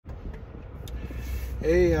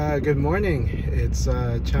Hey, good morning. It's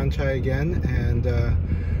Chanchai again, and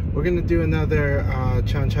we're going to do another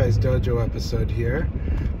Chanchai's Dojo episode here.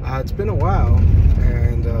 It's been a while,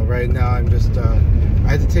 and right now I'm just, I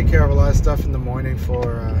had to take care of a lot of stuff in the morning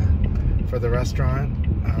for the restaurant,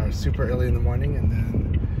 super early in the morning, and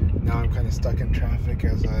then now I'm kind of stuck in traffic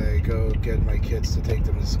as I go get my kids to take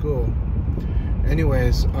them to school.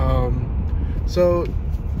 Anyways, so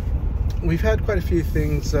we've had quite a few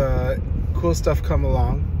things, cool stuff come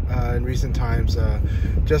along in recent times.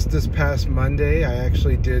 Just this past Monday, I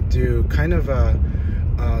actually did do kind of a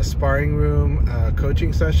sparring room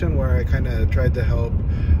coaching session where I kind of tried to help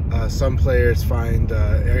some players find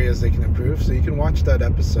areas they can improve. So you can watch that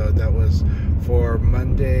episode. That was for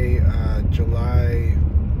Monday, July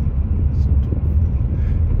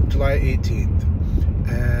 18th.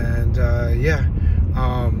 And yeah,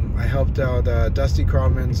 I helped out Dusty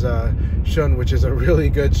Crawman's shun, which is a really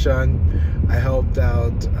good shun. I helped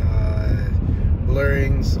out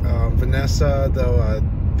Blurring's Vanessa, though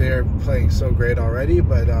they're playing so great already,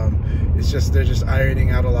 but it's just they're just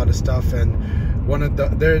ironing out a lot of stuff, and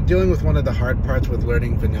they're dealing with one of the hard parts with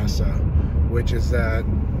learning Vanessa, which is that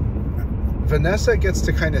Vanessa gets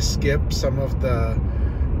to kind of skip some of the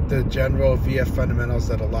general VF fundamentals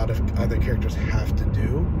that a lot of other characters have to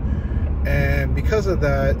do. And because of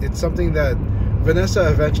that, it's something that Vanessa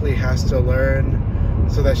eventually has to learn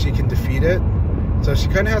so that she can defeat it. So she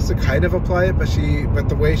kind of has to kind of apply it, but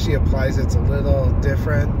the way she applies it's a little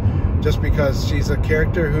different, just because she's a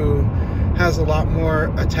character who has a lot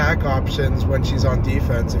more attack options when she's on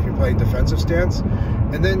defense if you're playing defensive stance,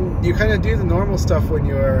 and then you kind of do the normal stuff when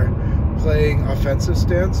you're playing offensive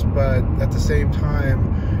stance, but at the same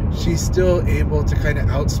time she's still able to kind of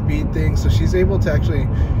outspeed things. So she's just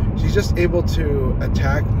able to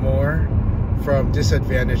attack more from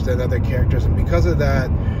disadvantage than other characters, and because of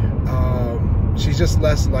that, she's just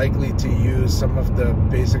less likely to use some of the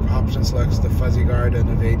basic option selects, the fuzzy guard and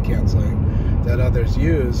evade canceling, that others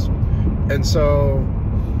use. And so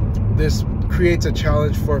this creates a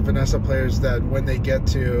challenge for Vanessa players that when they get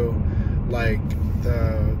to like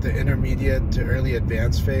the intermediate to early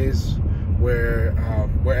advanced phase, where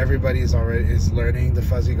everybody is learning the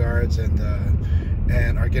fuzzy guards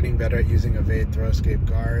and are getting better at using evade, throw, escape,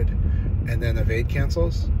 guard, and then evade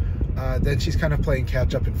cancels, then she's kind of playing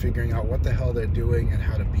catch up and figuring out what the hell they're doing and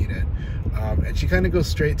how to beat it. And she kind of goes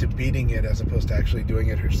straight to beating it as opposed to actually doing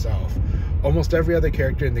it herself. Almost every other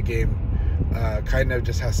character in the game kind of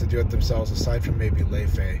just has to do it themselves, aside from maybe Lei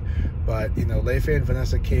Fei. But you know, Lei Fei and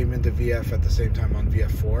Vanessa came into VF at the same time on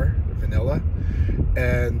VF4 Vanilla,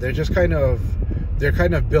 and they're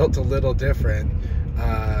kind of built a little different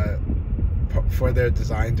for their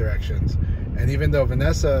design directions. And even though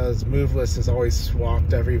Vanessa's move list has always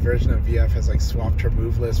swapped, every version of VF has like swapped her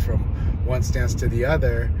move list from one stance to the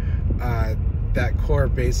other, that core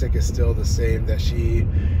basic is still the same, that she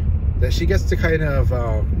gets to kind of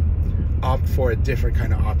opt for a different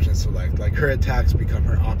kind of option select. Like her attacks become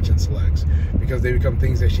her option selects because they become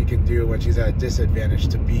things that she can do when she's at a disadvantage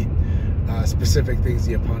to beat specific things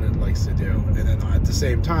the opponent likes to do. And then at the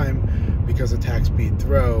same time, because attacks beat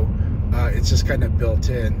throw, it's just kind of built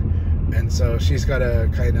in. And so she's got to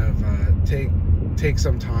kind of take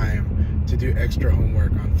some time to do extra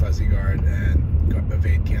homework on fuzzy guard and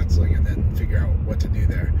evade canceling, and then figure out what to do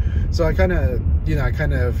there. So I kind of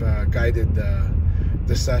guided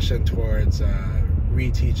the session towards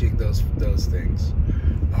reteaching those things.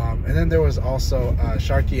 And then there was also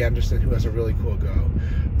Sharky Anderson, who has a really cool Go.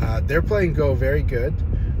 They're playing Go very good.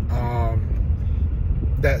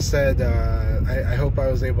 That said, I hope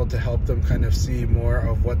I was able to help them kind of see more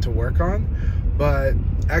of what to work on. But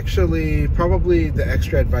actually, probably the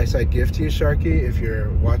extra advice I'd give to you, Sharky, if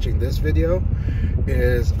you're watching this video,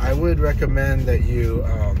 is I would recommend that you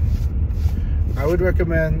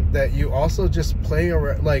also just play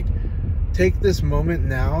around, like take this moment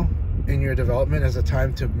now in your development as a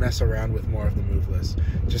time to mess around with more of the move list.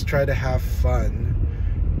 Just try to have fun,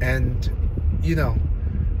 and you know,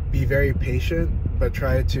 be very patient, but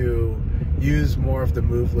try to use more of the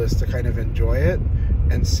move list to kind of enjoy it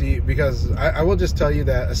and see, because I will just tell you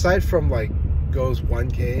that aside from like Go's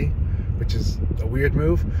 1K, which is a weird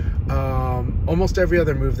move, almost every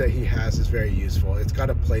other move that he has is very useful. It's got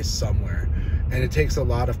a place somewhere, and it takes a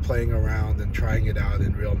lot of playing around and trying it out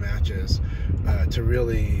in real matches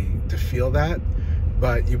to feel that.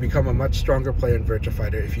 But you become a much stronger player in Virtua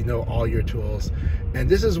Fighter if you know all your tools. And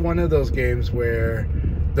this is one of those games where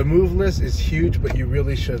the move list is huge, but you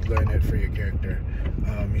really should learn it for your character.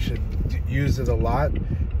 You should use it a lot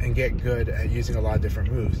and get good at using a lot of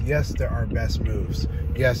different moves. Yes, there are best moves.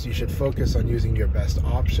 Yes, you should focus on using your best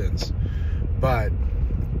options, but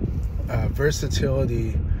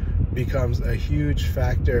versatility becomes a huge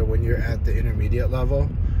factor when you're at the intermediate level.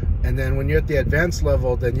 And then when you're at the advanced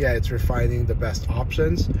level, then yeah, it's refining the best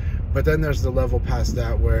options. But then there's the level past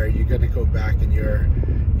that where you're going to go back and you're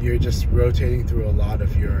just rotating through a lot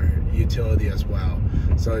of your utility as well.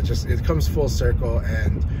 So it comes full circle,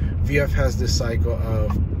 and VF has this cycle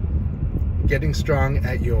of getting strong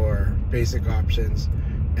at your basic options,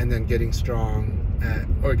 and then getting strong at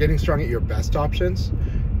your best options,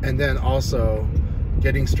 and then also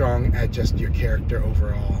getting strong at just your character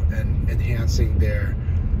overall and enhancing their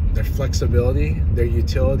flexibility, their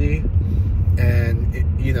utility, and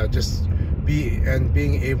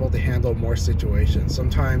being able to handle more situations.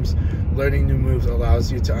 Sometimes learning new moves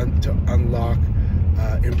allows you to unlock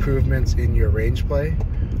improvements in your range play,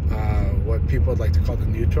 what people would like to call the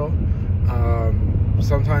neutral.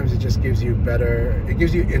 Sometimes it just gives you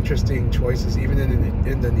interesting choices even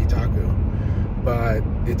in the Nitaku, but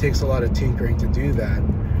it takes a lot of tinkering to do that.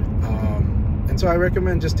 And so I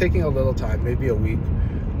recommend just taking a little time, maybe a week,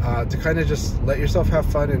 to kind of just let yourself have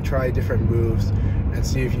fun and try different moves and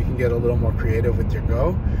see if you can get a little more creative with your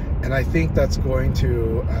go. And I think that's going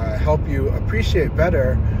to help you appreciate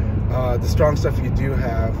better the strong stuff you do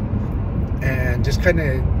have, and just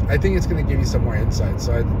I think it's going to give you some more insight.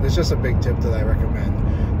 So there's just a big tip that I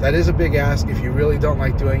recommend. That is a big ask. If you really don't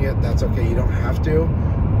like doing it, that's okay, you don't have to,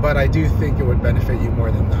 but I do think it would benefit you more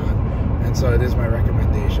than not, and so it is my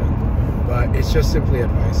recommendation, but it's just simply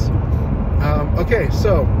advice. Okay,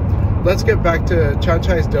 so let's get back to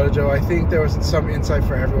Chanchai's dojo. I think there was some insight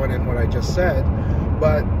for everyone in what I just said,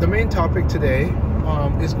 but the main topic today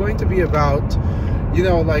is going to be about,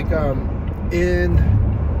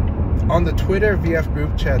 on the Twitter VF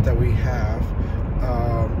group chat that we have,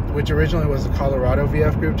 which originally was the Colorado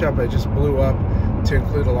VF group chat, but it just blew up to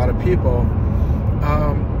include a lot of people.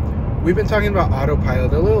 We've been talking about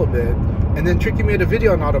Autopilot a little bit, and then Tricky made a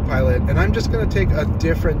video on Autopilot, and I'm just going to take a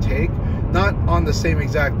different take, not on the same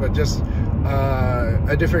exact, but just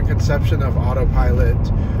a different conception of Autopilot.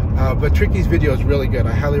 But Tricky's video is really good.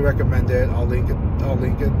 I highly recommend it. I'll link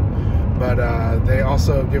it. But they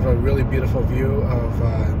also give a really beautiful view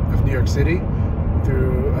of New York City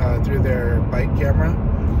through their bike camera,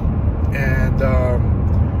 and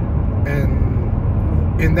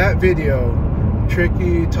in that video,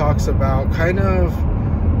 Tricky talks about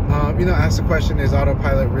asks the question, is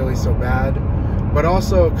Autopilot really so bad? But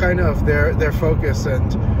also kind of their focus,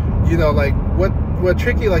 and what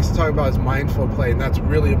Tricky likes to talk about is mindful play, and that's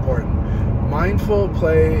really important. Mindful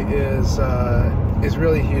play is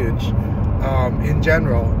really huge in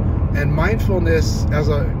general, and mindfulness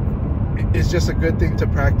is just a good thing to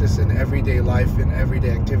practice in everyday life, in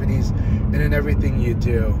everyday activities, and in everything you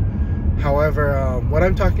do. However, what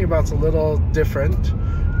I'm talking about is a little different,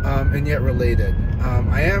 and yet related.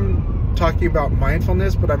 I am talking about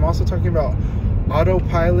mindfulness, but I'm also talking about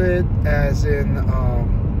Autopilot as in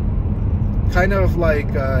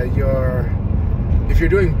if you're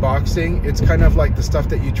doing boxing, it's kind of like the stuff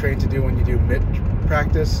that you train to do when you do mid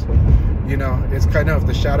practice. It's kind of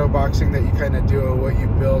the shadow boxing that you kind of do, what you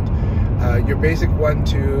build your basic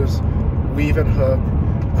 1-2s, weave and hook.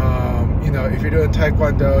 If you're doing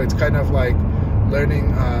Taekwondo, it's kind of like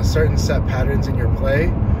learning certain set patterns in your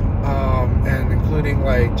play, and including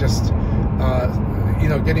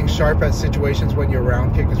getting sharp at situations when your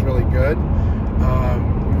round kick is really good.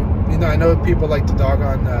 I know people like to dog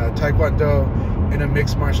on Taekwondo in a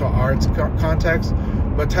mixed martial arts context,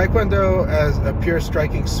 but Taekwondo as a pure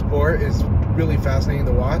striking sport is really fascinating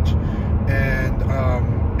to watch, and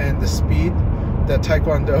the speed that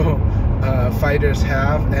Taekwondo fighters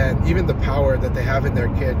have, and even the power that they have in their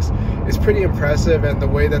kicks, is pretty impressive. And the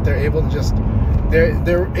way that they're able to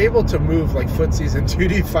they're able to move like footsies and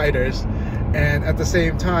 2D fighters, and at the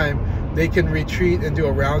same time they can retreat and do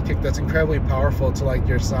a round kick that's incredibly powerful to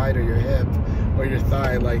your side or your hip or your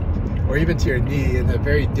thigh, or even to your knee, in a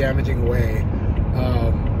very damaging way,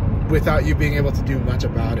 without you being able to do much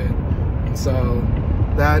about it. And so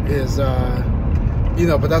that is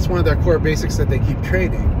but that's one of their core basics that they keep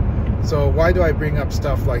training. So why do I bring up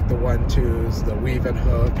stuff like the 1-2s, the weave and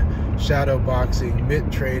hook, shadow boxing,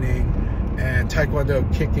 mitt training, and Taekwondo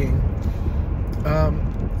kicking?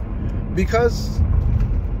 Because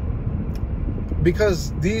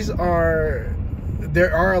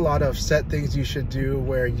there are a lot of set things you should do,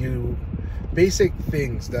 where basic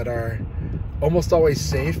things that are almost always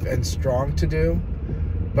safe and strong to do,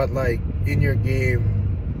 but in your game,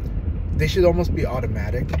 they should almost be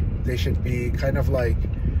automatic. They should be kind of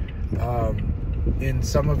in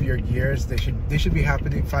some of your gears, they should be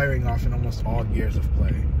firing off in almost all gears of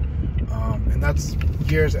play. And that's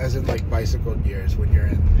gears as in bicycle gears, when you're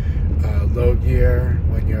in low gear,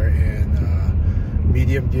 when you're in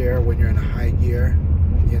medium gear, when you're in a high gear,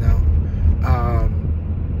 you know.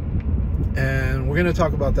 And we're going to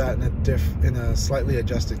talk about that in a slightly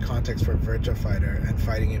adjusted context for Virtua Fighter and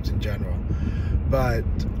fighting games in general. But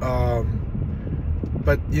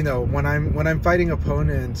you know, when I'm fighting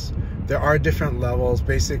opponents, there are different levels.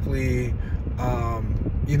 Basically,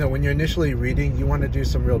 you know, when you're initially reading, you want to do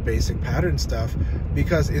some real basic pattern stuff,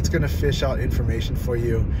 because it's going to fish out information for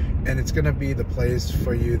you, and it's going to be the plays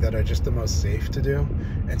for you that are just the most safe to do.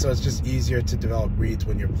 And so it's just easier to develop reads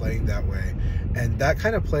when you're playing that way. And that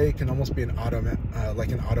kind of play can almost be an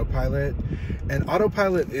like an autopilot. And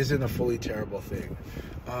autopilot isn't a fully terrible thing.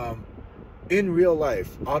 In real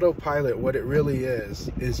life, autopilot, what it really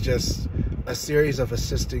is just a series of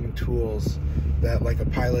assisting tools that like a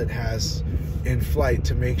pilot has in flight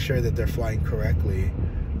to make sure that they're flying correctly.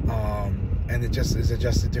 And it just is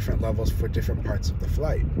adjusted different levels for different parts of the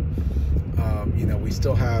flight. You know, we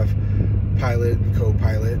still have pilot and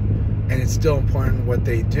co-pilot, and it's still important what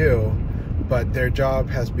they do, but their job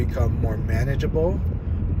has become more manageable,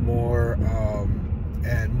 more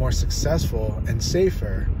and more successful and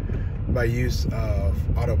safer by use of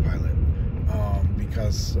autopilot,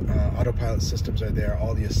 because autopilot systems are there,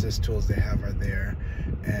 all the assist tools they have are there,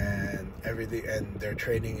 and everything, and their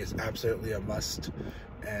training is absolutely a must,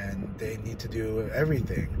 and they need to do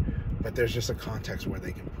everything, but there's just a context where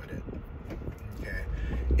they can put it.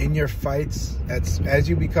 Okay, in your fights, as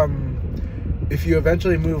you become, if you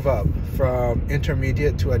eventually move up from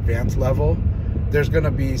intermediate to advanced level, there's going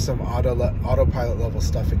to be some autopilot level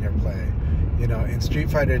stuff in your play. You know, in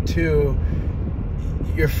Street Fighter 2,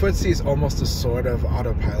 your footsie is almost a sort of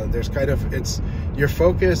autopilot. There's kind of, your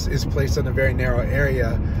focus is placed on a very narrow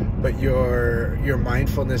area, but your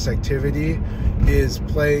mindfulness activity is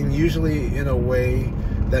playing usually in a way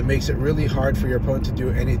that makes it really hard for your opponent to do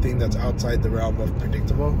anything that's outside the realm of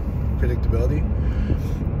predictability.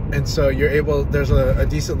 And so you're able, there's a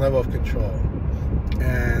decent level of control.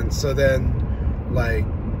 And so then, like,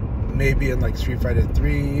 maybe in like Street Fighter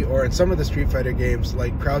 3 or in some of the Street Fighter games,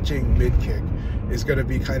 like crouching mid-kick is going to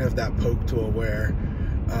be kind of that poke tool where,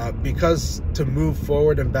 because to move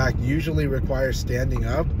forward and back usually requires standing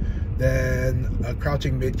up, then a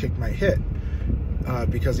crouching mid-kick might hit,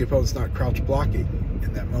 because the opponent's not crouch blocking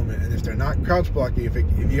in that moment. And if they're not crouch blocking, if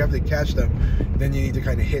you have to catch them, then you need to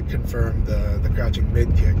kind of hit confirm the crouching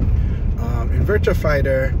mid-kick. In Virtua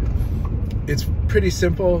Fighter, it's pretty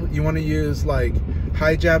simple. You want to use, like,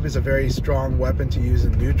 high jab is a very strong weapon to use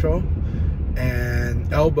in neutral,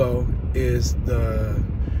 and elbow is the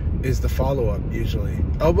follow-up usually.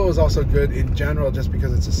 Elbow is also good in general just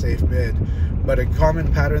because it's a safe mid, but a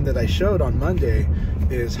common pattern that I showed on Monday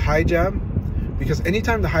is high jab, because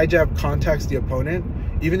anytime the high jab contacts the opponent,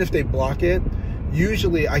 even if they block it,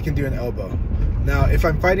 usually I can do an elbow. Now, if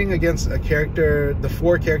I'm fighting against a character, the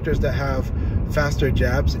 4 characters that have faster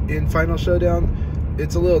jabs in Final Showdown,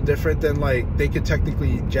 it's a little different than, like, they could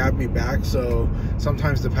technically jab me back, so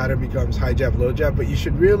sometimes the pattern becomes high jab, low jab, but you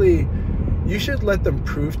should let them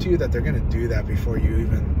prove to you that they're going to do that before you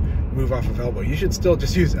even move off of elbow. You should still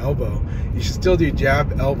just use elbow. You should still do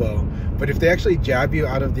jab, elbow, but if they actually jab you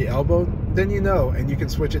out of the elbow, then you know, and you can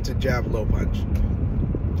switch it to jab, low punch.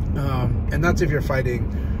 And that's if you're fighting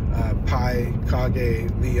Pai, Kage,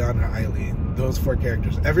 Leon, or Eileen. Those 4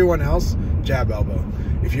 characters. Everyone else, jab, elbow.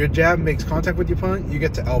 If your jab makes contact with your opponent, you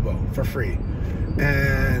get to elbow for free.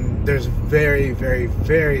 And there's very, very,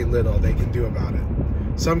 very little they can do about it.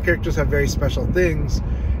 Some characters have very special things,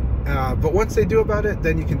 but once they do about it,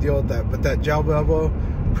 then you can deal with that. But that jab, elbow,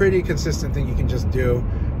 pretty consistent thing you can just do,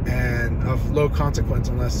 and of low consequence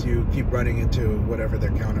unless you keep running into whatever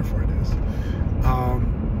their counter for it is.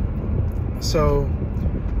 So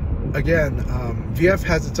again, VF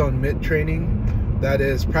has its own mid training that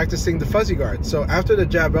is practicing the fuzzy guard. So after the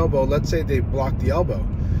jab, elbow, let's say they block the elbow.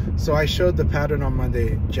 So I showed the pattern on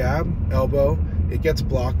Monday: jab, elbow, it gets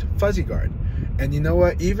blocked, fuzzy guard. And you know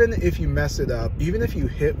what, even if you mess it up, even if you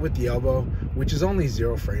hit with the elbow, which is only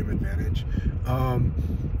 0 frame advantage,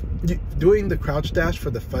 doing the crouch dash for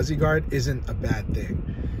the fuzzy guard isn't a bad thing.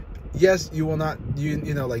 Yes, you will not, you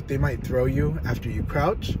know, like, they might throw you after you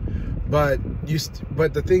crouch, but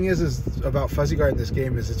the thing is about fuzzy guard in this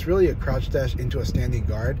game is it's really a crouch dash into a standing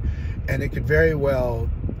guard, and it could very well,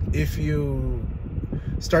 if you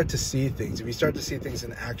start to see things,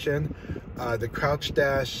 in action, the crouch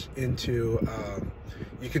dash into,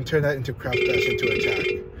 you can turn that into crouch dash into attack.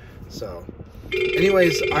 So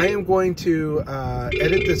anyways, I am going to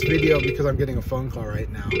edit this video because I'm getting a phone call right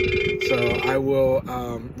now. So I will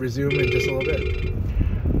resume in just a little bit.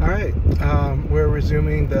 Alright, we're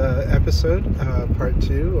resuming the episode, part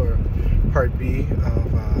 2 or part B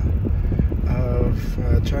of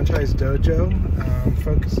Chanchai's Dojo.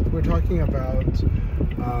 We're talking about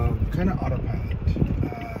kind of autopilot.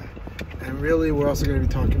 And really we're also going to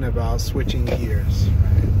be talking about switching gears.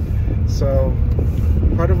 Right? So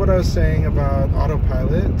part of what I was saying about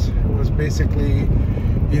autopilot was basically,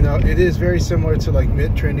 you know, it is very similar to like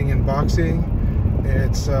mitt training in boxing.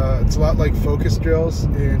 It's a lot like focus drills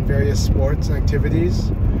in various sports and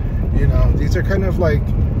activities. You know, these are kind of like,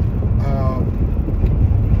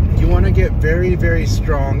 you want to get very, very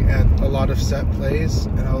strong at a lot of set plays,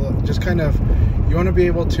 and just kind of, you want to be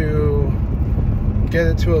able to get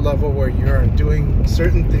it to a level where you're doing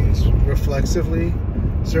certain things reflexively,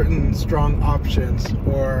 certain strong options,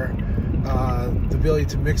 or the ability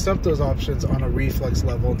to mix up those options on a reflex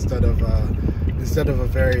level instead of a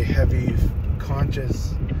very heavy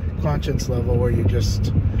conscience level where you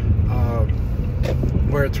just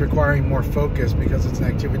where it's requiring more focus because it's an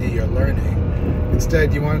activity you're learning.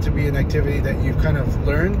 Instead, you want it to be an activity that you've kind of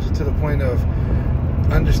learned to the point of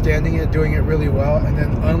understanding it, doing it really well, and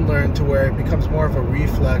then unlearn to where it becomes more of a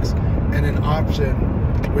reflex and an option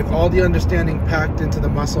with all the understanding packed into the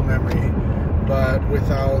muscle memory, but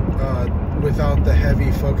without the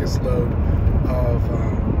heavy focus load of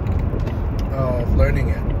learning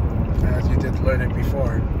it as you did learn it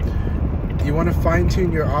before. You want to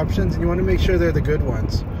fine-tune your options, and you want to make sure they're the good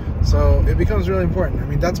ones. So it becomes really important. I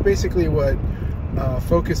mean, that's basically what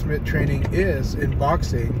focus mitt training is in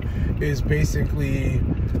boxing, is basically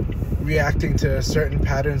reacting to certain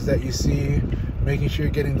patterns that you see, making sure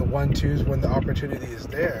you're getting the 1-2s when the opportunity is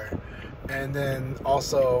there, and then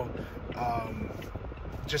also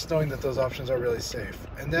just knowing that those options are really safe.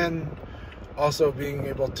 And then also being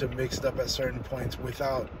able to mix it up at certain points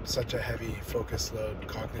without such a heavy focus load,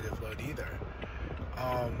 cognitive load either.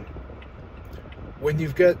 When you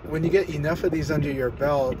get enough of these under your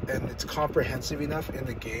belt and it's comprehensive enough in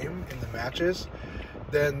the game, in the matches,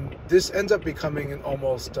 then this ends up becoming an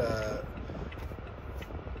almost a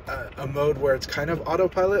mode where it's kind of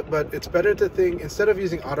autopilot. But it's better to think, instead of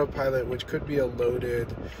using autopilot, which could be a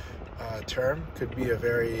loaded term, could be a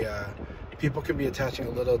very people can be attaching a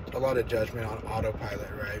lot of judgment on autopilot,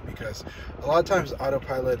 right? Because a lot of times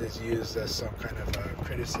autopilot is used as some kind of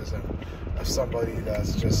criticism of somebody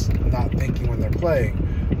that's just not thinking when they're playing.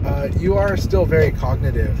 You are still very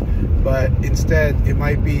cognitive, but instead it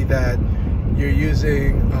might be that you're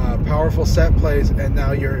using powerful set plays, and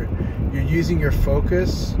now you're using your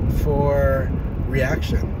focus for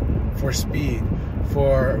reaction, for speed,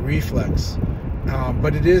 for reflex.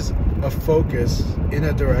 But it is a focus in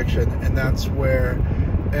a direction, and that's where,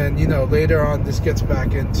 and you know, later on this gets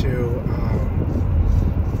back into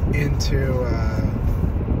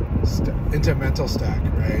mental stack,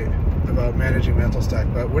 right? About managing mental stack,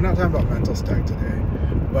 but we're not talking about mental stack today.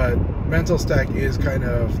 But mental stack is kind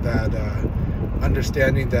of that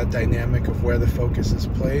understanding that dynamic of where the focus is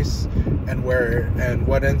placed and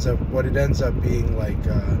what it ends up being like.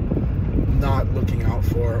 Not looking out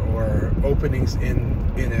for, or openings in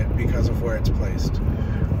it because of where it's placed.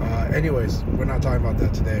 Anyways, we're not talking about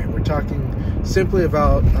that today. We're talking simply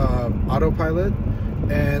about autopilot,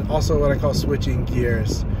 and also what I call switching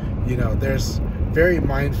gears. You know, there's very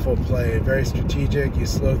mindful play, very strategic. You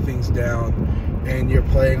slow things down, and you're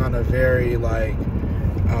playing on a very like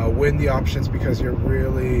win the options, because you're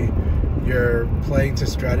playing to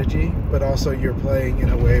strategy, but also you're playing in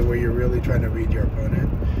a way where you're really trying to read your opponent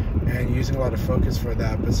and using a lot of focus for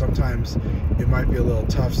that. But sometimes it might be a little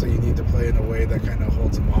tough, so you need to play in a way that kind of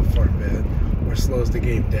holds them off for a bit or slows the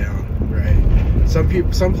game down, right?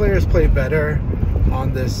 Some players play better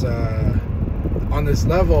on this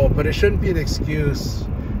level, but it shouldn't be an excuse.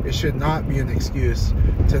 It should not be an excuse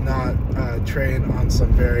to not train on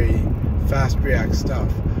some very fast react stuff.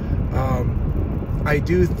 I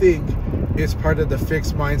do think it's part of the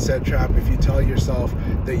fixed mindset trap if you tell yourself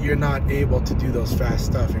that you're not able to do those fast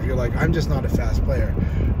stuff. If you're like, I'm just not a fast player.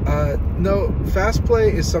 No, fast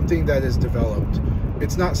play is something that is developed.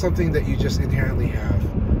 It's not something that you just inherently have.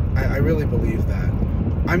 I really believe that.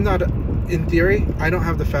 I'm not, in theory, I don't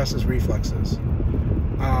have the fastest reflexes.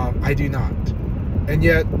 I do not. And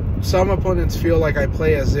yet, some opponents feel like I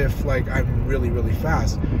play as if like I'm really, really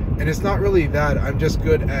fast. And it's not really that. I'm just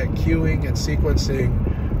good at queuing and sequencing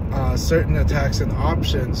certain attacks and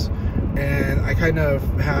options. And I kind of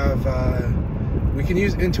have, we can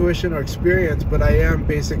use intuition or experience, but I am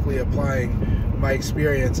basically applying my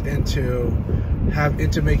experience into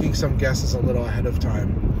making some guesses a little ahead of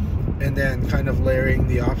time, and then kind of layering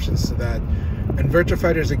the options to that. And Virtua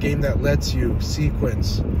Fighter is a game that lets you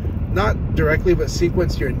sequence not directly, but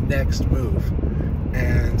sequence your next move.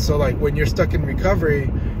 And so like when you're stuck in recovery,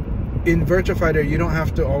 in Virtua Fighter, you don't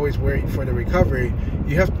have to always wait for the recovery.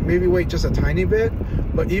 You have to maybe wait just a tiny bit,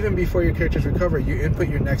 but even before your character's recovery, you input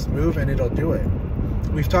your next move and it'll do it.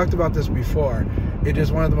 We've talked about this before. It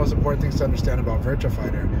is one of the most important things to understand about Virtua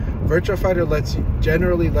Fighter. Virtua Fighter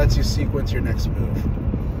generally lets you sequence your next move.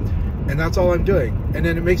 And that's all I'm doing. And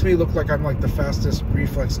then it makes me look like I'm like the fastest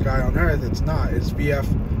reflex guy on earth. It's not. It's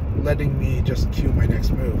VF letting me just cue my next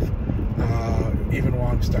move, even while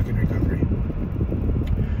I'm stuck in recovery.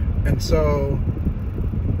 And so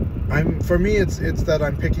for me, it's that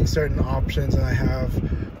I'm picking certain options, and I have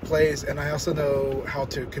plays, and I also know how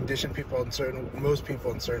to condition people most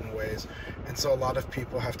people in certain ways. And so a lot of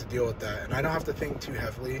people have to deal with that. And I don't have to think too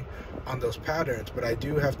heavily on those patterns, but I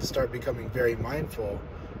do have to start becoming very mindful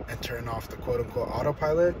and turn off the quote-unquote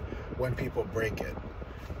autopilot when people break it.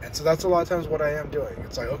 And so that's a lot of times what I am doing.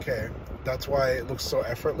 It's like, okay, that's why it looks so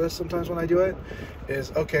effortless sometimes when I do it,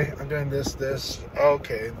 is, okay, I'm doing this,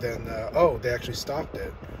 okay, then, oh, they actually stopped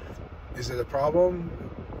it. Is it a problem?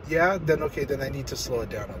 Yeah, then okay, then I need to slow it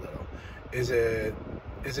down a little. Is it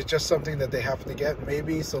just something that they happen to get?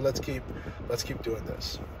 Maybe, so let's keep doing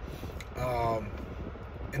this.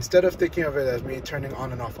 Instead of thinking of it as me turning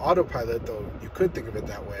on and off autopilot, though you could think of it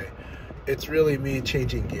that way, it's really me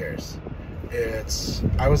changing gears.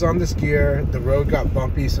 I was on this gear, the road got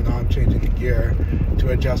bumpy, so now I'm changing the gear to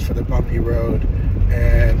adjust for the bumpy road,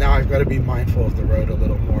 and now I've got to be mindful of the road a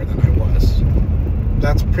little more than I was.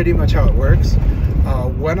 That's pretty much how it works.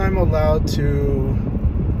 When I'm allowed to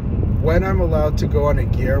go on a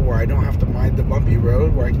gear where I don't have to mind the bumpy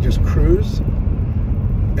road, where I can just cruise,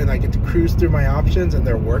 and I get to cruise through my options and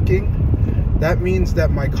they're working, that means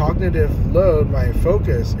that my cognitive load, my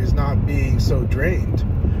focus, is not being so drained.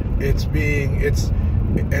 And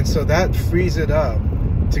so that frees it up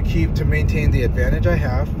to maintain the advantage I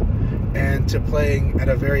have and to playing at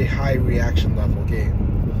a very high reaction level game.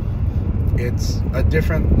 It's a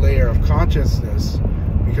different layer of consciousness,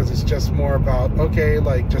 because it's just more about, okay,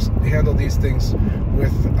 like just handle these things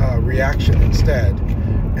with reaction instead.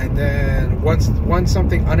 And then once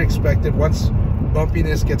something unexpected, once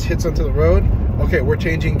bumpiness hits onto the road, okay, we're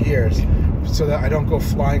changing gears so that I don't go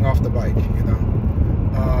flying off the bike, you know.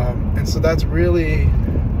 And so that's really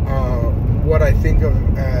what I think of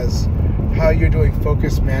as how you're doing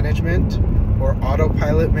focus management or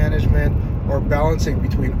autopilot management, or balancing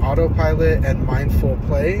between autopilot and mindful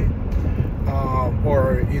play,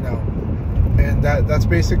 or, you know, and that's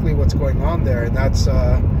basically what's going on there. And that's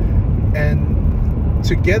and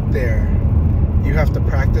to get there, you have to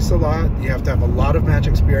practice a lot, you have to have a lot of match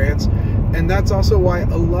experience. And that's also why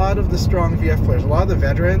a lot of the strong VF players, a lot of the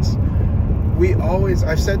veterans,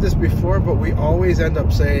 I've said this before, but we always end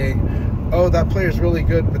up saying, oh, that player's really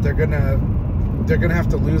good, but they're gonna have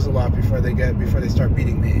to lose a lot before they start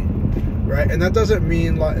beating me, right? And that doesn't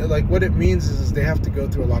mean, like what it means is they have to go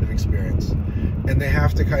through a lot of experience, and they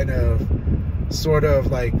have to kind of sort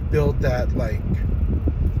of like build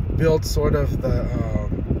sort of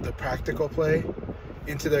the practical play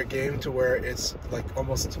into their game, to where it's like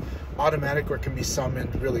almost automatic, or it can be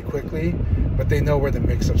summoned really quickly, but they know where the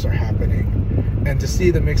mix-ups are happening. And to see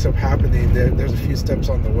the mix-up happening, there's a few steps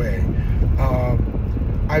on the way.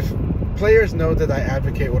 Players know that I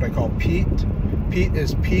advocate what I call PEAT. PEAT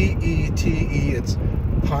is P-E-T-E. It's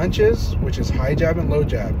punches, which is high jab and low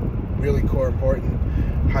jab, really core important.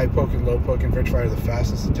 High poke and low poke in Virtua Fighter, the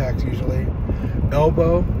fastest attacks usually.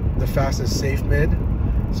 Elbow, the fastest safe mid.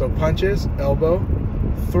 So punches, elbow,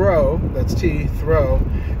 throw, that's T, throw.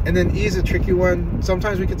 And then E is a tricky one.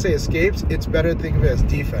 Sometimes we could say escapes. It's better to think of it as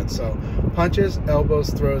defense. So punches,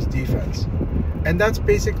 elbows, throws, defense. And that's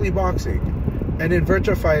basically boxing. And in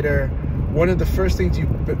Virtua Fighter, one of the first things you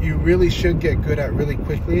really should get good at really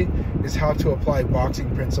quickly is how to apply boxing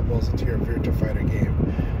principles into your Virtua Fighter game.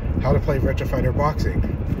 How to play Virtua Fighter boxing.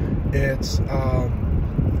 It's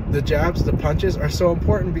the jabs, the punches are so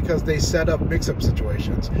important because they set up mix-up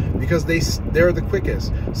situations, because they're the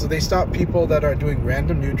quickest. So they stop people that are doing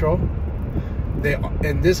random neutral.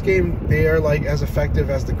 In this game, they are like as effective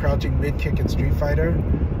as the crouching mid kick in Street Fighter,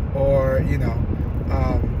 or, you know,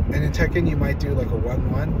 and in Tekken you might do like a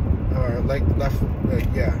 1-1 or like left,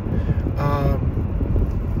 yeah.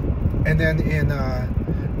 And then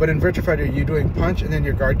but in Virtua Fighter you're doing punch and then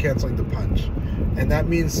you're guard canceling the punch. And that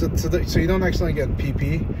means, so you don't actually get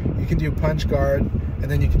PP. You can do punch guard,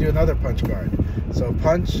 and then you can do another punch guard. So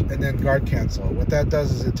punch and then guard cancel. What that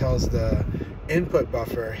does is it tells the input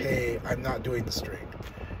buffer, hey, I'm not doing the string.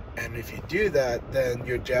 And if you do that, then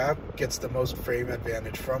your jab gets the most frame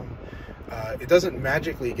advantage from It doesn't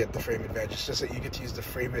magically get the frame advantage. It's just that you get to use the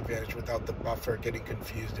frame advantage without the buffer getting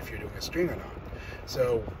confused if you're doing a string or not.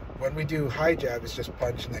 So when we do high jab, it's just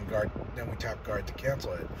punch and then guard, then we tap guard to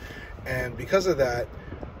cancel it. And because of that,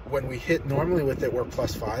 when we hit normally with it, we're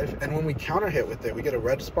 +5, and when we counter hit with it, we get a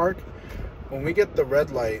red spark. When we get the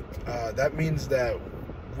red light, that means that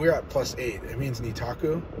we're at +8. It means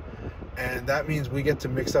Nitaku, and that means we get to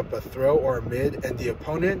mix up a throw or a mid, and the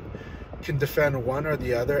opponent can defend one or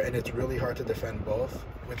the other, and it's really hard to defend both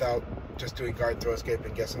without just doing guard, throw, escape,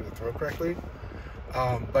 and guessing the throw correctly.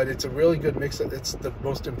 But it's a really good mix-up. It's the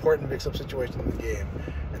most important mix-up situation in the game,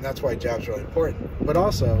 and that's why jab's really important. But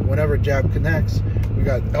also, whenever jab connects, we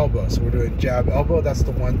got elbow. So we're doing jab, elbow. That's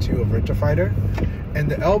the 1-2 of Virtua Fighter. And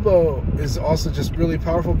the elbow is also just really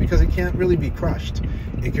powerful because it can't really be crushed.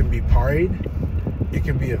 It can be parried. It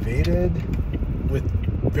can be evaded with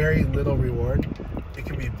very little reward. It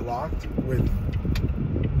can be blocked with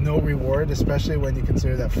no reward, especially when you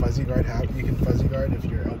consider that fuzzy guard you can fuzzy guard if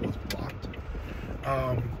your elbow's blocked.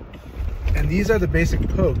 And these are the basic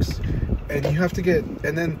pokes, and you have to get,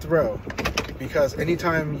 and then throw, because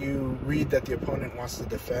anytime you read that the opponent wants to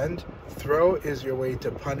defend, throw is your way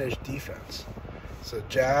to punish defense. So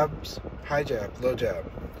jabs, high jab, low jab,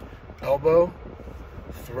 elbow,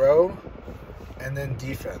 throw, and then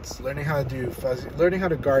defense. Learning how to do fuzzy, learning how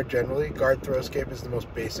to guard generally. Guard, throw, escape is the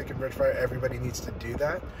most basic in Virtua Fighter. Everybody needs to do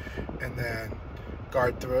that. And then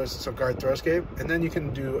guard, throws, so guard, throw, escape. And then you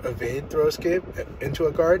can do evade, throw, escape into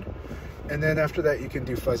a guard. And then after that, you can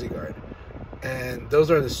do fuzzy guard. And those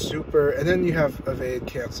are the super, and then you have evade,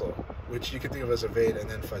 cancel, which you can think of as evade and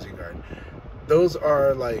then fuzzy guard. Those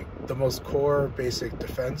are like the most core basic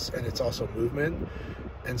defense, and it's also movement.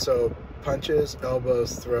 And so punches,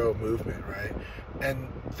 elbows, throw, movement, right? And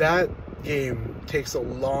that game takes a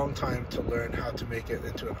long time to learn how to make it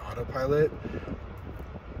into an autopilot.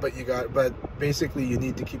 But basically you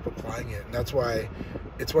need to keep applying it. And that's why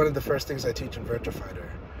it's one of the first things I teach in Virtua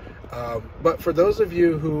Fighter. But for those of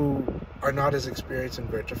you who are not as experienced in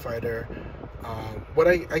Virtua Fighter, what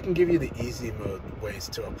I can give you the easy mode ways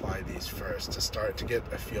to apply these first to start to get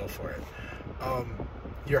a feel for it.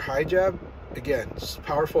 Your high jab, again, just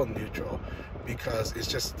powerful and neutral because it's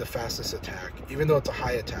just the fastest attack, even though it's a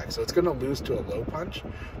high attack. So it's going to lose to a low punch,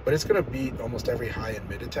 but it's going to beat almost every high and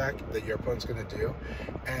mid attack that your opponent's going to do.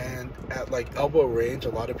 And at like elbow range, a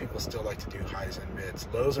lot of people still like to do highs and mids.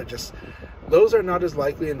 Lows are not as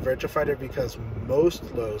likely in Virtua Fighter because most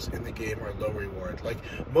lows in the game are low reward. Like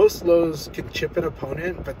most lows can chip an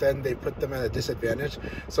opponent, but then they put them at a disadvantage.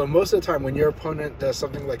 So most of the time when your opponent does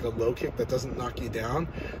something like a low kick that doesn't knock you down,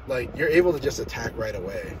 like you're able to just attack right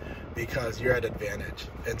away because you're at advantage.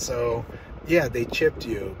 And so yeah, they chipped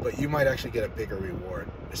you, but you might actually get a bigger reward,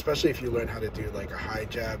 especially if you learn how to do like a high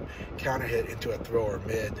jab counter hit into a throw or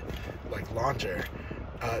mid like launcher.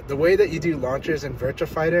 The way that you do launchers in Virtua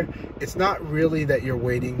Fighter, it's not really that you're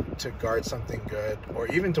waiting to guard something good or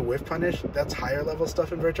even to whiff punish. That's higher level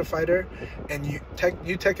stuff in Virtua Fighter, and you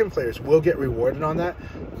Tekken players will get rewarded on that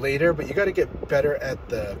later, but you got to get better at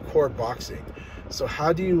the core boxing. So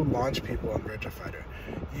how do you launch people in Virtua Fighter?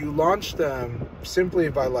 You launch them simply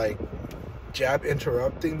by like jab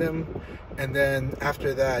interrupting them, and then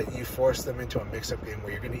after that you force them into a mix-up game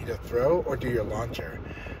where you're going to either throw or do your launcher.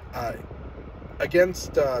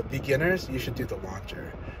 Against beginners, you should do the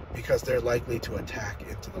launcher because they're likely to attack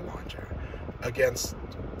into the launcher. Against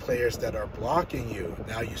players that are blocking you,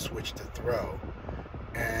 now you switch to throw.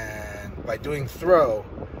 And by doing throw,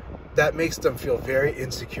 that makes them feel very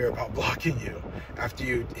insecure about blocking you after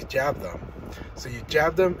you jab them. So you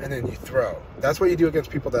jab them and then you throw. That's what you do against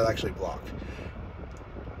people that actually block.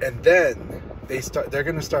 And then they're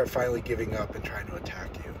going to start finally giving up and trying to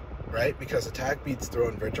attack you, right? Because attack beats throw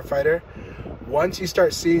in Virtua Fighter. Once you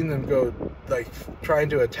start seeing them go, like, trying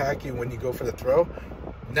to attack you when you go for the throw,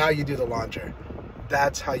 now you do the launcher.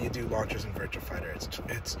 That's how you do launchers in Virtua Fighter.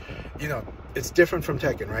 It's you know, it's different from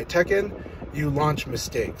Tekken, right? Tekken, you launch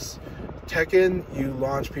mistakes. Tekken, you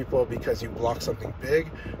launch people because you block something big,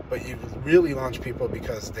 but you really launch people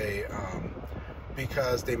because they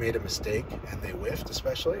made a mistake and they whiffed,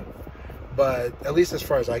 especially. But at least as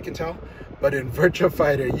far as I can tell. But in Virtua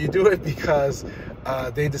Fighter, you do it because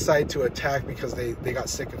they decide to attack because they got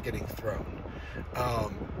sick of getting thrown.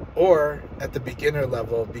 Or at the beginner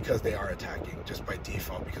level because they are attacking just by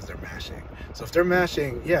default because they're mashing. So if they're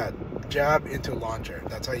mashing, yeah, jab into launcher.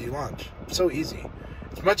 That's how you launch. So easy.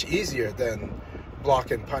 It's much easier than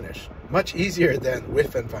block and punish. Much easier than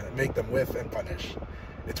whiff and punish. Make them whiff and punish.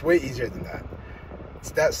 It's way easier than that.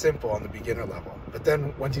 It's that simple on the beginner level. But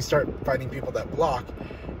then once you start fighting people that block,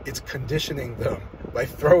 it's conditioning them by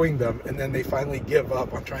throwing them, and then they finally give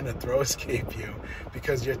up on trying to throw escape you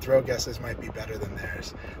because your throw guesses might be better than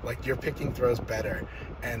theirs. Like, you're picking throws better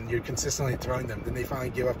and you're consistently throwing them. Then they finally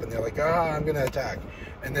give up and they're like, I'm gonna attack.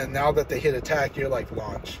 And then now that they hit attack, you're like,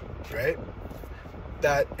 launch, right?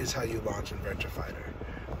 That is how you launch in Virtua Fighter.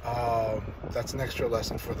 That's an extra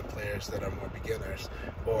lesson for the players that are more beginners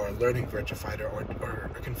or learning Virtua Fighter or are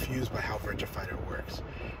confused by how Virtua Fighter works.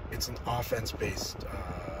 It's an offense-based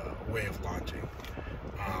way of launching.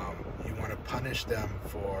 You want to punish them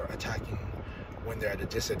for attacking when they're at a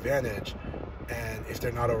disadvantage, and if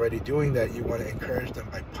they're not already doing that, you want to encourage them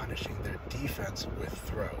by punishing their defense with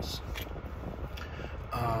throws.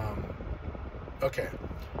 Okay,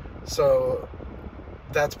 so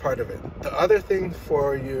that's part of it. The other thing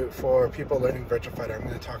for people learning Virtua Fighter, I'm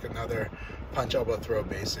going to talk another punch, elbow, throw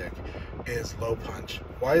basic, is low punch.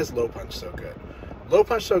 Why is low punch so good? Low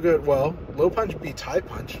punch so good? Well, low punch beats high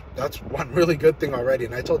punch. That's one really good thing already,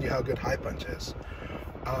 and I told you how good high punch is.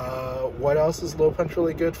 What else is low punch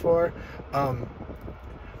really good for?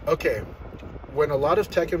 Okay, when a lot of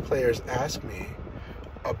Tekken players ask me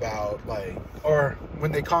about, like, or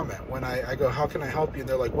when they comment, when I go, how can I help you? And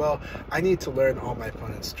they're like, well, I need to learn all my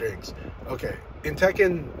opponent's strings. Okay, in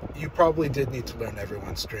Tekken, you probably did need to learn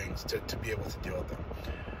everyone's strings to be able to deal with them.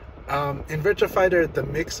 In Virtua Fighter, the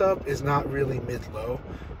mix-up is not really mid-low.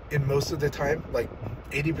 In most of the time, like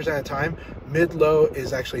 80% of the time, mid-low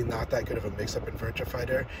is actually not that good of a mix-up in Virtua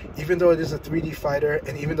Fighter. Even though it is a 3D fighter,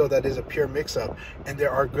 and even though that is a pure mix-up, and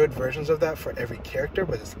there are good versions of that for every character,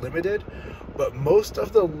 but it's limited. But most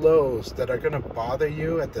of the lows that are going to bother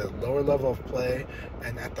you at the lower level of play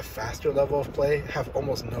and at the faster level of play have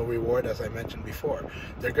almost no reward, as I mentioned before.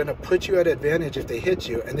 They're going to put you at advantage if they hit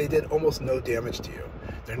you, and they did almost no damage to you.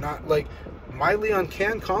 They're not like... My Leon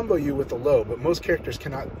can combo you with a low, but most characters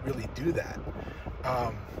cannot really do that.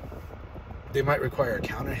 They might require a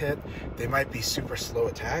counter hit. They might be super slow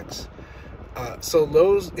attacks. So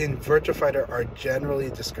lows in Virtua Fighter are generally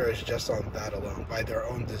discouraged just on that alone, by their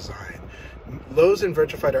own design. Lows in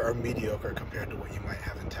Virtua Fighter are mediocre compared to what you might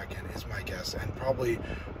have in Tekken, is my guess, and probably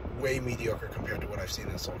way mediocre compared to what I've seen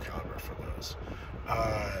in Soul Calibur for lows.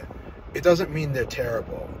 It doesn't mean they're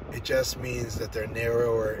terrible. It just means that they're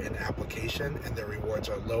narrower in application and their rewards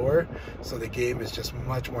are lower, so the game is just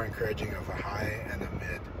much more encouraging of a high and a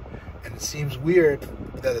mid. And it seems weird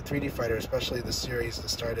that a 3D fighter, especially the series that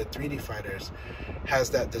started 3D fighters, has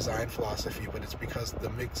that design philosophy, but it's because the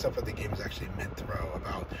mix-up of the game is actually mid-throw.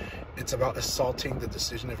 It's about assaulting the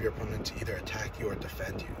decision of your opponent to either attack you or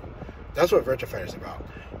defend you. That's what Virtua Fighter is about.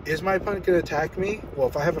 Is my opponent going to attack me? Well,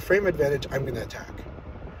 if I have a frame advantage, I'm going to attack.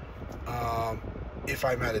 If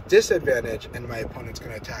I'm at a disadvantage and my opponent's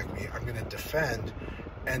going to attack me, I'm going to defend,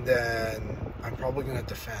 and then I'm probably going to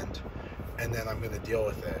defend, and then I'm going to deal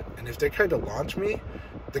with it. And if they try to launch me,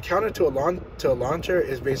 the counter to a launcher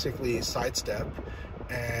is basically sidestep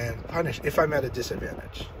and punish if I'm at a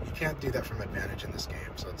disadvantage. You can't do that from advantage in this game,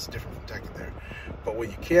 so it's different from Tekken there. But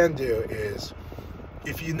what you can do is,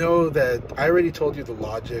 if you know that, I already told you the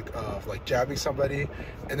logic of like jabbing somebody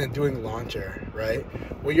and then doing launcher, right?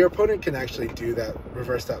 Well, your opponent can actually do that,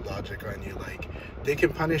 reverse that logic on you. Like, they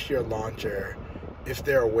can punish your launcher if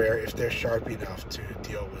they're aware, if they're sharp enough to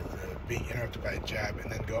deal with being interrupted by a jab,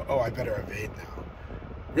 and then go, oh, I better evade now.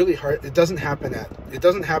 Really hard. It doesn't happen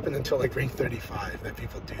until like rank 35 that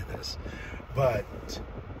people do this, but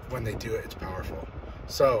when they do it, it's powerful.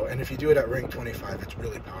 So, and if you do it at rank 25, it's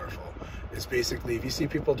really powerful. It's basically, if you see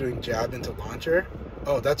people doing jab into launcher,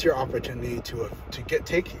 oh, that's your opportunity to get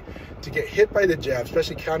hit by the jab,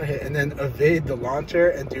 especially counter hit, and then evade the launcher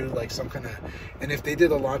and do like some kind of, and if they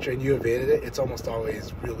did a launcher and you evaded it, it's almost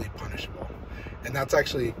always really punishable. And that's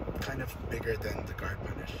actually kind of bigger than the guard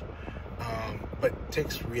punish. But it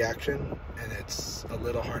takes reaction, and it's a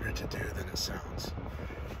little harder to do than it sounds.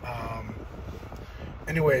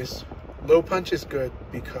 Anyways, low punch is good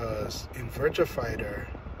because in Virtua Fighter,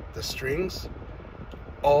 the strings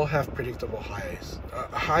all have predictable highs.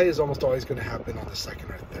 A high is almost always going to happen on the second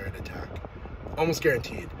or third attack. Almost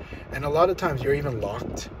guaranteed. And a lot of times you're even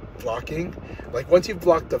blocking. Like, once you've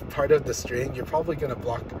blocked the part of the string, you're probably going to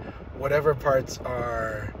block whatever parts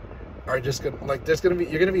are just going to, like, you're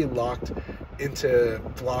going to be locked into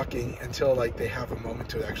blocking until like they have a moment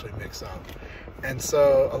to actually mix up. And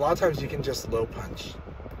so a lot of times you can just low punch.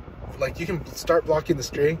 Like, you can start blocking the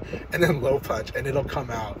string and then low punch, and it'll come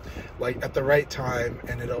out like at the right time,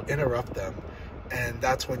 and it'll interrupt them, and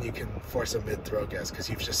that's when you can force a mid-throw guess, because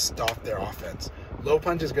you've just stopped their offense. Low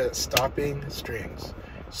punch is good at stopping strings,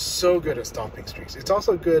 so good at stopping strings. It's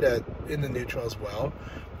also good at in the neutral as well,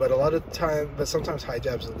 but sometimes high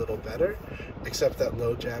jab's a little better, except that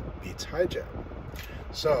low jab beats high jab.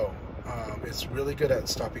 So it's really good at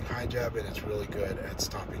stopping high jab, and it's really good at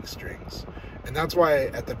stopping strings. And that's why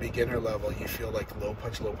at the beginner level you feel like low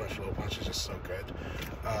punch is just so good.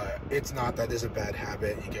 It's not. That is a bad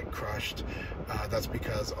habit. You get crushed. That's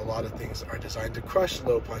because a lot of things are designed to crush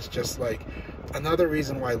low punch. Just like another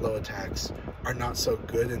reason why low attacks are not so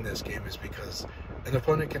good in this game is because an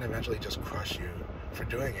opponent can eventually just crush you for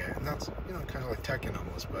doing it, and that's, you know, kind of like Tekken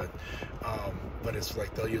almost, but it's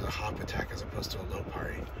like they'll use a hop attack as opposed to a low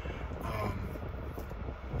parry.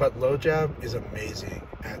 But low jab is amazing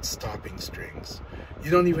at stopping strings. You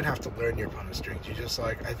don't even have to learn your opponent's strings. You just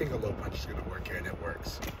like, I think a low punch is going to work here, and it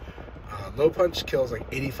works. Low punch kills like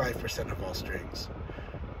 85% of all strings,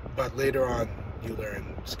 but later on you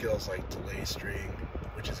learn skills like delay string,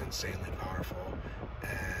 which is insanely powerful,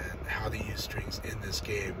 and how to use strings in this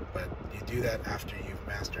game. But you do that after you've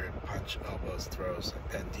mastered punch, elbows, throws,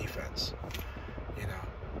 and defense, you know.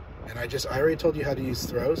 And I already told you how to use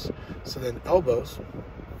throws. So then elbows,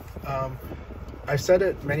 I've said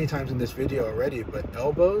it many times in this video already, but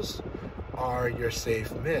elbows are your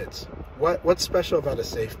safe mids. What's special about a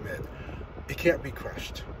safe mid? It can't be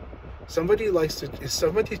crushed. If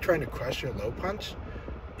somebody's trying to crush your low punch,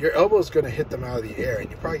 your elbow is going to hit them out of the air, and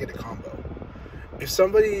you probably get a combo. If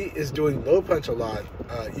somebody is doing low punch a lot,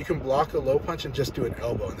 you can block a low punch and just do an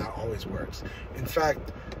elbow, and that always works. In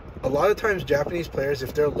fact, a lot of times Japanese players,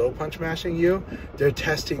 if they're low punch mashing you, they're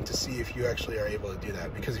testing to see if you actually are able to do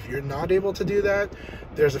that. Because if you're not able to do that,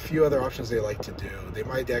 there's a few other options they like to do. They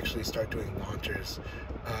might actually start doing launchers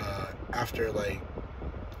after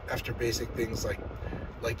basic things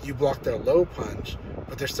like you block their low punch,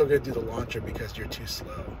 but they're still going to do the launcher because you're too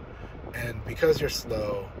slow. And because you're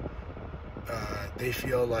slow, they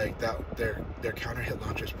feel like that their counter hit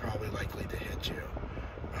launcher is probably likely to hit you.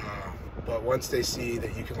 But once they see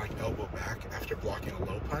that you can like elbow back after blocking a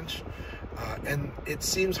low punch, and it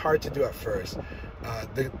seems hard to do at first,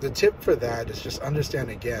 the tip for that is just understand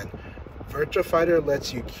again, Virtua Fighter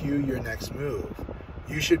lets you cue your next move.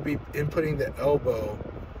 You should be inputting the elbow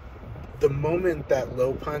the moment that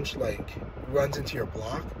low punch like runs into your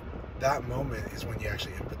block. That moment is when you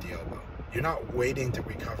actually input the elbow. You're not waiting to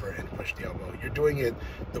recover and push the elbow. You're doing it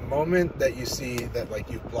the moment that you see that like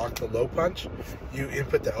you've blocked the low punch, you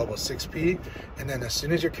input the elbow 6P, and then as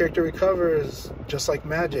soon as your character recovers, just like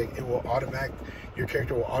magic, your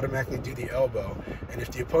character will automatically do the elbow. And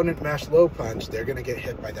if the opponent mashed low punch, they're gonna get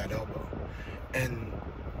hit by that elbow. And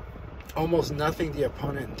almost nothing the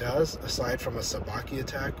opponent does, aside from a sabaki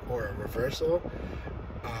attack or a reversal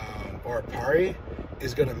or a parry,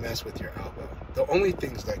 is gonna mess with your elbow. The only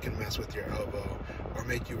things that can mess with your elbow or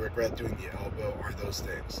make you regret doing the elbow are those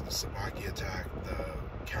things: the sabaki attack,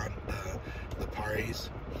 the paris.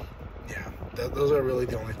 Yeah, those are really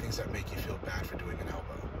the only things that make you feel bad for doing an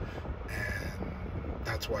elbow. And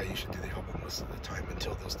that's why you should do the elbow most of the time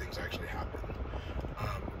until those things actually happen.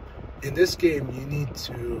 In this game, you need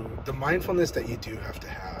the mindfulness that you do have to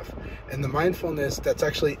have, and the mindfulness that's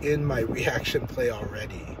actually in my reaction play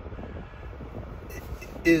already,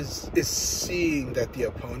 is seeing that the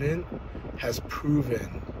opponent has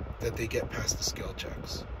proven that they get past the skill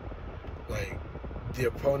checks. Like the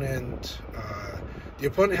opponent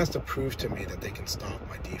has to prove to me that they can stop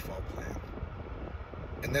my default plan,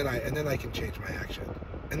 and then I can change my action,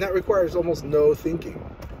 and that requires almost no thinking.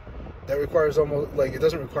 That requires almost like, it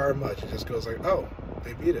doesn't require much. It just goes like, oh,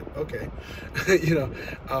 they beat it, okay. You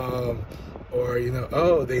know, or you know,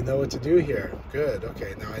 oh, they know what to do here, good,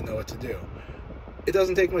 okay, now I know what to do. It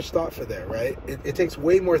doesn't take much thought for that, right? It takes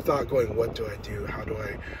way more thought going, what do I do?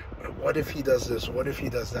 What if he does this? What if he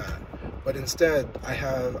does that? But instead,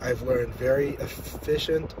 I've learned very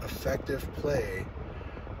efficient, effective play,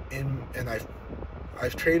 and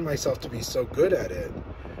I've trained myself to be so good at it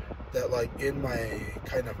that like in my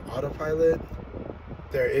kind of autopilot,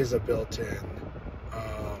 there is a built-in,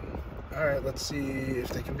 all right, let's see if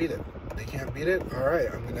they can beat it. They can't beat it? All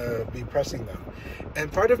right, I'm gonna be pressing them.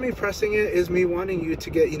 And part of me pressing it is me wanting you to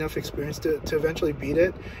get enough experience to eventually beat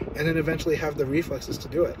it, and then eventually have the reflexes to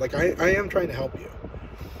do it. Like I am trying to help you.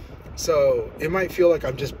 So it might feel like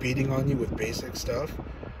I'm just beating on you with basic stuff.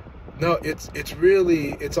 No,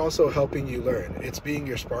 it's also helping you learn. It's being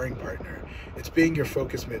your sparring partner. It's being your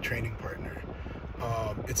focus mid training partner.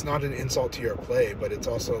 It's not an insult to your play, but it's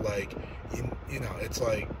also like, you know, it's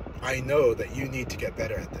like, I know that you need to get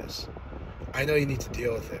better at this. I know you need to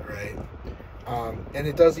deal with it, right? And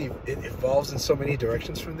it evolves in so many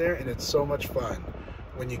directions from there, and it's so much fun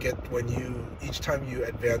each time you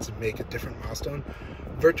advance and make a different milestone.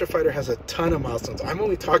 Virtua Fighter has a ton of milestones. I'm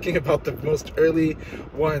only talking about the most early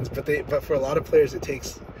ones, but for a lot of players,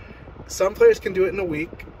 some players can do it in a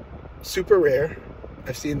week, super rare.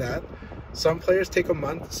 I've seen that. Some players take a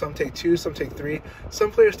month, some take 2, some take 3,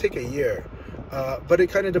 some players take a year. But it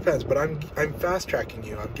kind of depends. But I'm fast tracking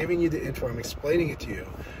you. I'm giving you the info. I'm explaining it to you,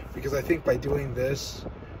 because I think by doing this,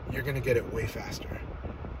 you're gonna get it way faster,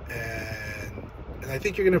 and I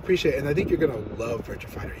think you're gonna appreciate it, and I think you're gonna love Virtua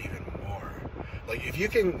Fighter even more. Like if you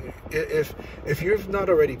can, if you've not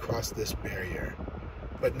already crossed this barrier,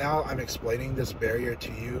 but now I'm explaining this barrier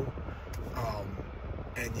to you,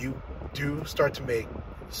 and you do start to make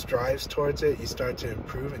strives towards it, you start to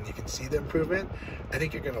improve, and you can see the improvement, I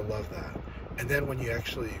think you're gonna love that. And then when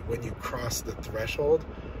you cross the threshold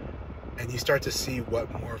and you start to see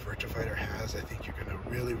what more Virtua Fighter has, I think you're gonna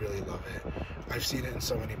really, really love it. I've seen it in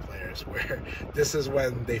so many players where this is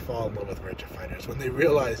when they fall in love with Virtua Fighters, when they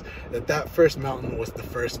realize that first mountain was the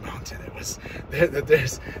first mountain. It was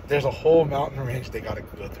there's a whole mountain range they gotta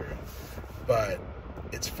go through. But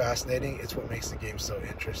it's fascinating. It's what makes the game so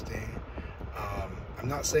interesting. I'm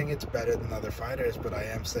not saying it's better than other fighters, but I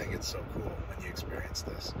am saying it's so cool when you experience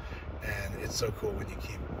this. And it's so cool when you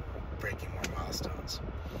keep breaking more milestones.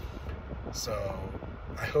 So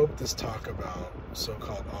I hope this talk about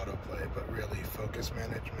so-called autoplay, but really focus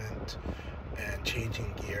management and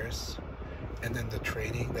changing gears, and then the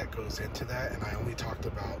training that goes into that. And I only talked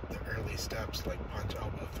about the early steps like punch,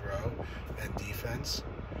 elbow, throw, and defense.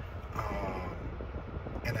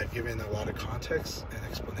 And I've given a lot of context and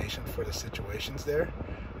explanation for the situations there.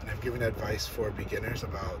 And I've given advice for beginners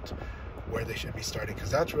about where they should be starting,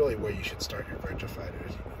 because that's really where you should start your Virtua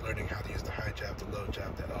Fighters, learning how to use the high jab, the low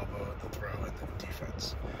jab, the elbow, the throw, and the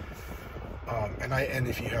defense. And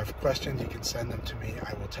if you have questions, you can send them to me.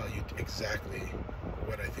 I will tell you exactly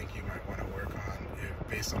what I think you might want to work on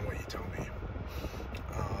based on what you tell me.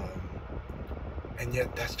 And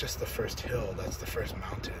yet that's just the first hill, that's the first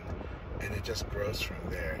mountain, and it just grows from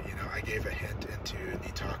there. You know, I gave a hint into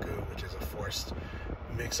Nitaku, which is a forced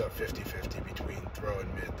mix-up 50-50 between throw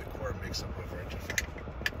and mid, the core mix-up of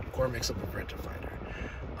Virtua Fighter.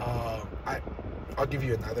 I'll give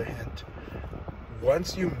you another hint.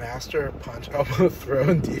 Once you master punch, elbow, throw,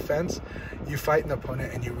 and defense, you fight an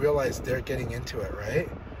opponent and you realize they're getting into it, right?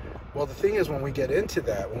 Well, the thing is, when we get into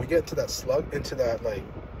that slug, into that like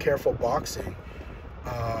careful boxing,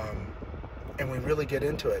 and we really get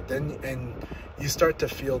into it, and you start to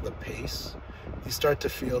feel the pace. You start to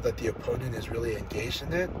feel that the opponent is really engaged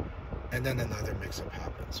in it, and then another mix-up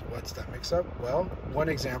happens. What's that mix-up? Well, one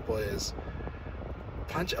example is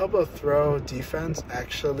punch, elbow, throw defense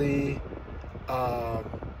actually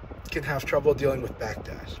can have trouble dealing with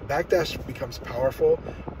backdash. Backdash becomes powerful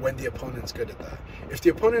when the opponent's good at that. If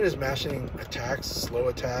the opponent is mashing attacks, slow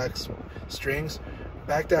attacks, strings,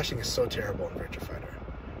 backdashing is so terrible in Virtua Fighter.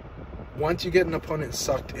 Once you get an opponent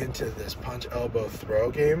sucked into this punch, elbow, throw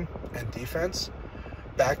game and defense,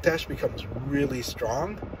 backdash becomes really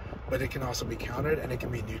strong, but it can also be countered and it can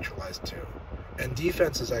be neutralized too. And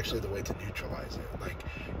defense is actually the way to neutralize it. Like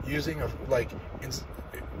using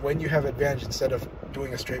when you have advantage, instead of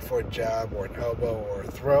doing a straightforward jab or an elbow or a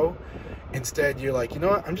throw, instead you're like, you know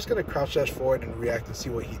what, I'm just gonna crouch dash forward and react and see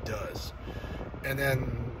what he does. And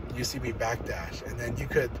then you see me backdash, and then you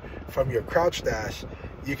could, from your crouch dash,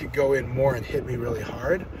 you could go in more and hit me really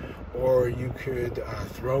hard, or you could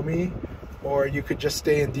throw me, or you could just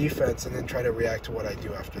stay in defense and then try to react to what I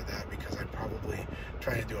do after that, because I'm probably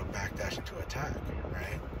trying to do a backdash into attack,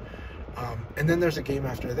 right? And then there's a game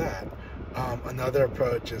after that. Another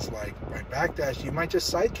approach is like my backdash, you might just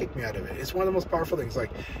side kick me out of it. It's one of the most powerful things.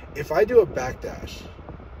 Like if I do a backdash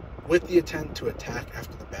with the intent to attack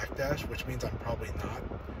after the backdash, which means I'm probably not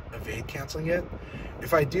evade canceling it,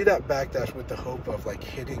 if I do that backdash with the hope of like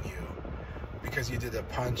hitting you because you did a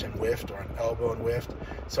punch and whiffed or an elbow and whiffed,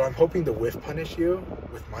 so I'm hoping to whiff punish you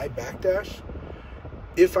with my backdash,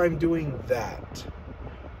 if I'm doing that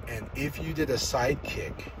and if you did a side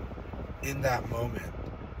kick in that moment,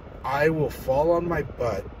 I will fall on my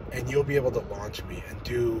butt and you'll be able to launch me and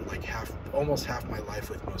do like almost half my life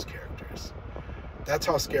with most characters. That's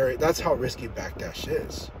how scary, that's how risky backdash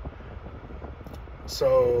is.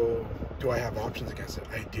 So, do I have options against it?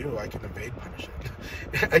 I do. I can evade punish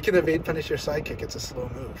it. I can evade punish your sidekick. It's a slow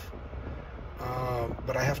move.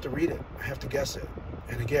 But I have to read it. I have to guess it.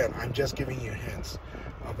 And again, I'm just giving you hints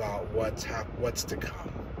about what's to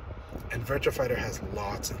come. And Virtua Fighter has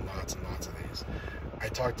lots and lots and lots of these. I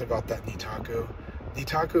talked about that Nitaku.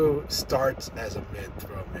 Nitaku starts as a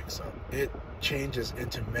mid-throw mix-up. It changes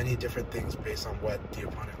into many different things based on what the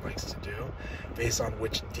opponent likes to do, based on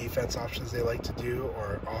which defense options they like to do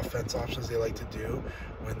or offense options they like to do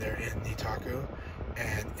when they're in Nitaku.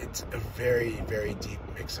 And it's a very, very deep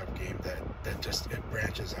mix-up game that just, it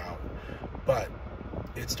branches out. But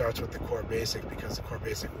it starts with the core basic, because the core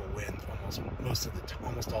basic will win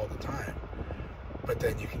almost all the time. But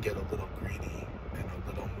then you can get a little greedy and a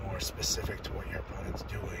little more specific to what your opponent's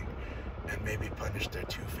doing, and maybe punish their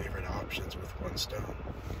two favorite options with one stone.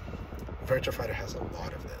 Virtua Fighter has a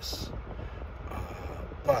lot of this,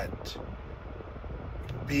 but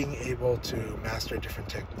being able to master different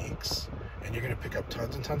techniques, and you're going to pick up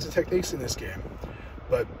tons and tons of techniques in this game,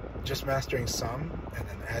 but just mastering some and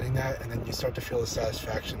then adding that, and then you start to feel the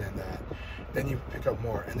satisfaction in that. Then you pick up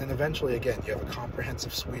more, and then eventually, again, you have a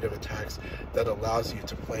comprehensive suite of attacks that allows you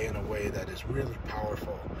to play in a way that is really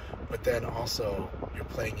powerful, but then also you're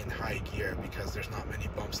playing in high gear because there's not many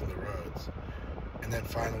bumps in the roads. And then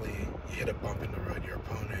finally, you hit a bump in the road, your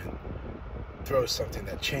opponent throws something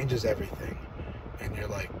that changes everything, and you're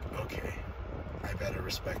like, okay, I better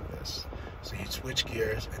respect this. So you switch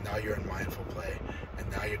gears, and now you're in mindful play, and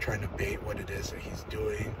now you're trying to bait what it is that he's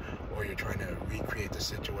doing, or you're trying to recreate the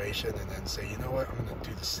situation and then say, you know what, I'm going to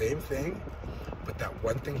do the same thing, but that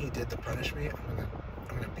one thing he did to punish me,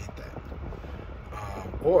 I'm gonna beat that.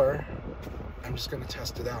 Or I'm just going to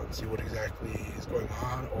test it out and see what exactly is going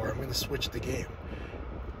on, or I'm going to switch the game.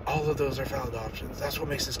 All of those are valid options. That's what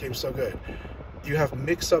makes this game so good. You have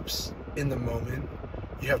mix-ups in the moment,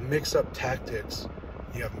 you have mix-up tactics,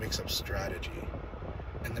 you have mix-up strategy.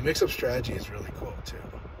 And the mix-up strategy is really cool too.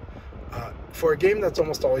 For a game that's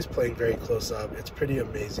almost always playing very close up, it's pretty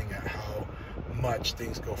amazing at how much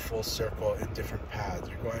things go full circle in different paths.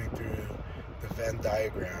 You're going through the Venn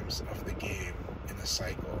diagrams of the game in a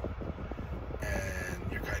cycle,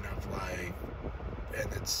 and you're kind of like,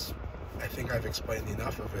 and it's, I think I've explained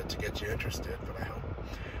enough of it to get you interested, but I hope.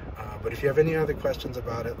 But if you have any other questions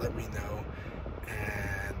about it, let me know.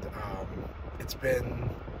 And it's been,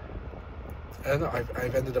 I don't know,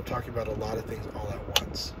 I've ended up talking about a lot of things all at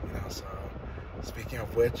once, you know, so speaking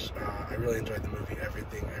of which, I really enjoyed the movie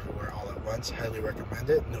Everything Everywhere All at Once. Highly recommend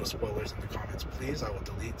it. No spoilers in the comments, please. I will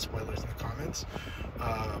delete spoilers in the comments.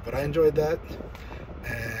 But I enjoyed that,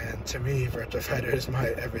 and to me, Virtua Fighter is my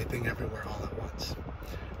Everything Everywhere All at Once.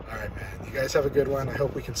 Alright, man. You guys have a good one. I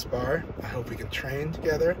hope we can spar. I hope we can train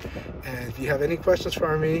together. And if you have any questions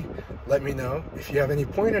for me, let me know. If you have any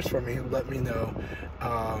pointers for me, let me know.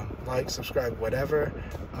 Like, subscribe, whatever.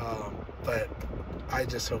 But I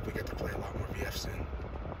just hope we get to play a lot more VF soon.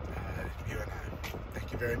 You and I.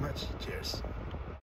 Thank you very much. Cheers.